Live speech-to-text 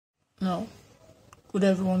Now, good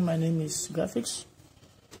everyone, my name is Graphics.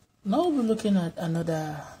 Now we'll be looking at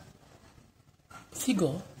another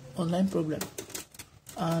figure online problem,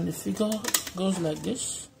 and the figure goes like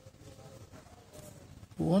this.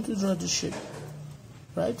 We want to draw this shape,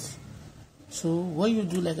 right? So what you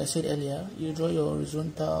do, like I said earlier, you draw your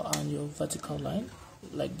horizontal and your vertical line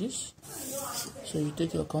like this. So you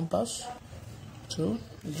take your compass, so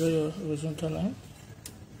you draw your horizontal line.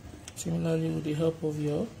 Similarly, with the help of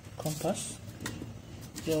your compass,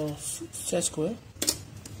 your set square,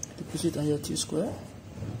 you put it on your T-square,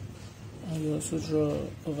 and you also draw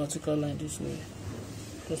a vertical line this way,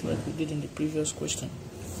 just like we did in the previous question.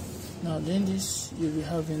 Now doing this, you'll be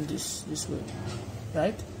having this way,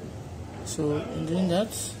 right? So in doing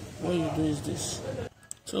that, what you do is this.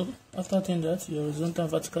 So after doing that, your horizontal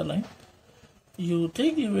and vertical line, you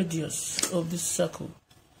take the radius of this circle.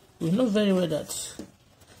 We know very well that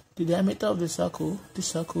the diameter of the circle, this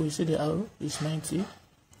circle, you see the arrow, is 90.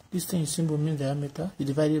 This thing symbol means diameter. You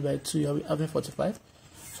divide it by 2, you're having 45.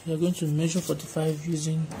 So you're going to measure 45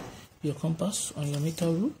 using your compass on your meter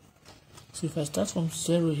rule. So if I start from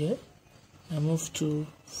 0 here, I move to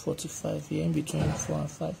 45 here, in between 4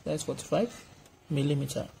 and 5, that's 45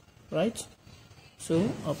 millimeter, right?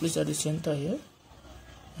 So I'll place at the center here,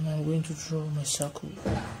 and I'm going to draw my circle.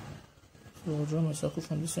 So I'll draw my circle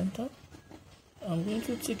from the center. I'm going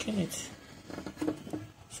to thicken it.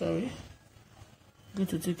 I'm going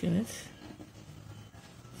to thicken it.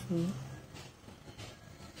 So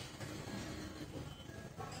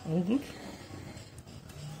all good.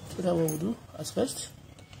 So that's what we'll do as first.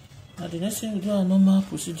 Now the next thing we do, our normal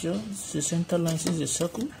procedure. This is the center line. This is a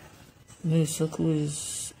circle. You know, a circle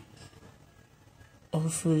is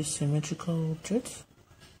also a symmetrical object.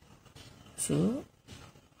 So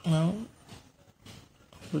now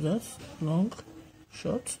do that. Long,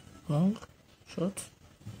 short, long, short,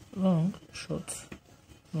 long, short,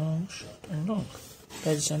 long, short, and long.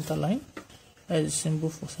 That's the center line. That is the symbol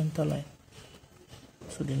for center line.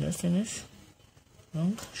 So the next thing is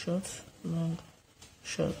long, short, long,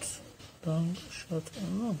 short, long, short,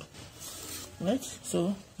 and long. Right?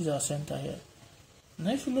 So this is our center here.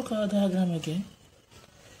 Now if you look at our diagram again,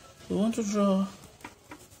 we want to draw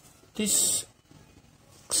this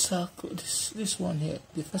circle, this one here.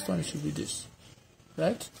 The first one should be this,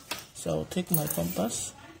 right? So I'll take my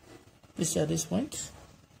compass, this at this point,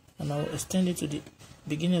 and I'll extend it to the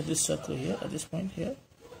beginning of this circle here, at this point here.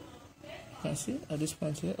 You can see at this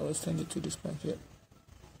point here, I'll extend it to this point here.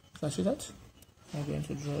 You can see that? I'm going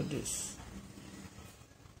to draw this.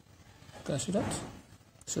 You can see that?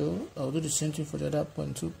 So I'll do the same thing for the other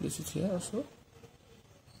point too. Place it here also.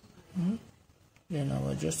 Then I'll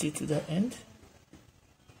adjust it to that end.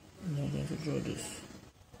 And I'm going to draw this.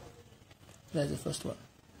 That's the first one.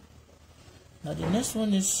 Now the next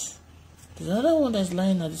one is, there's another one that's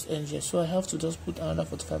lying at this end here. So I have to just put another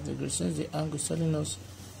 45 degrees since the angle is telling us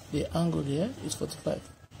the angle here is 45.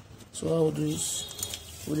 So what I will do is,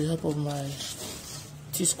 with the help of my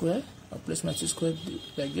T-square, I'll place my T-square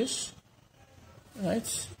like this,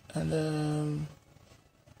 right? And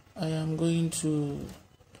I am going to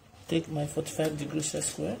take my 45 degrees set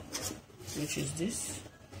square, which is this.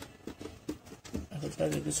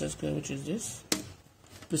 45 degrees set square, which is this.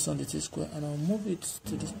 Place on the T-square, and I'll move it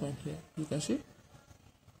to this point here. You can see.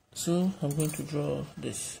 So I'm going to draw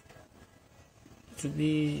this to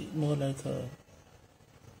be more like a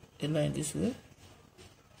line this way,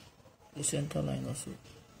 a center line also,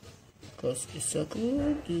 because a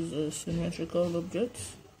circle is a symmetrical object.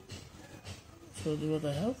 So this is what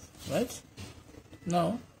I have, right?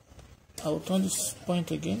 Now I will turn this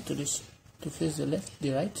point again to this, to face the left,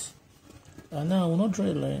 the right, and now I will not draw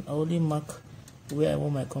a line. I will only mark where I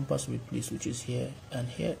want my compass to be placed, which is here and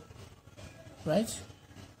here, right?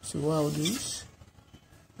 So what I will do is,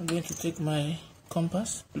 I'm going to take my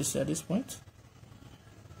compass, place it at this point.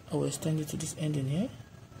 I will extend it to this end in here.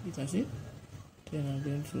 You can see. Then I'm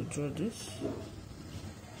going to draw this.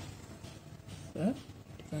 Yeah,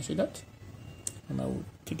 you can see that. And I will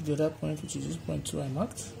take the other point, which is this point 2 I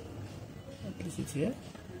marked. I'll place it here.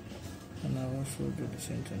 And I'll also do the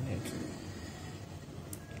same thing here too.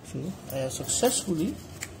 So I have successfully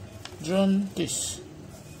drawn this.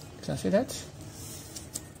 You can see that.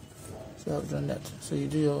 So I've drawn that. So you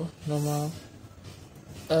do your normal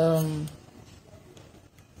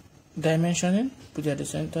dimensioning, put it at the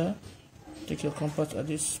center, take your compass at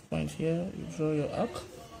this point here, you draw your arc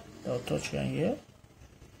that will touch here and here.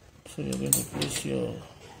 So you're going to place your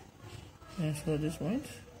pencil at this point,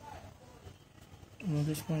 and on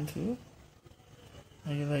this point too,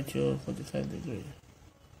 and you write your 45 degrees.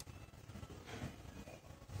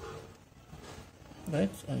 right?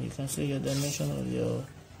 And you can see your dimension of your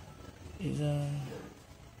is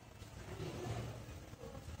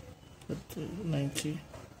 90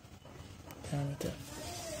 diameter.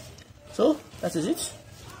 So that is it.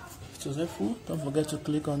 If it was helpful, don't forget to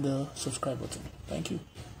click on the subscribe button. Thank you.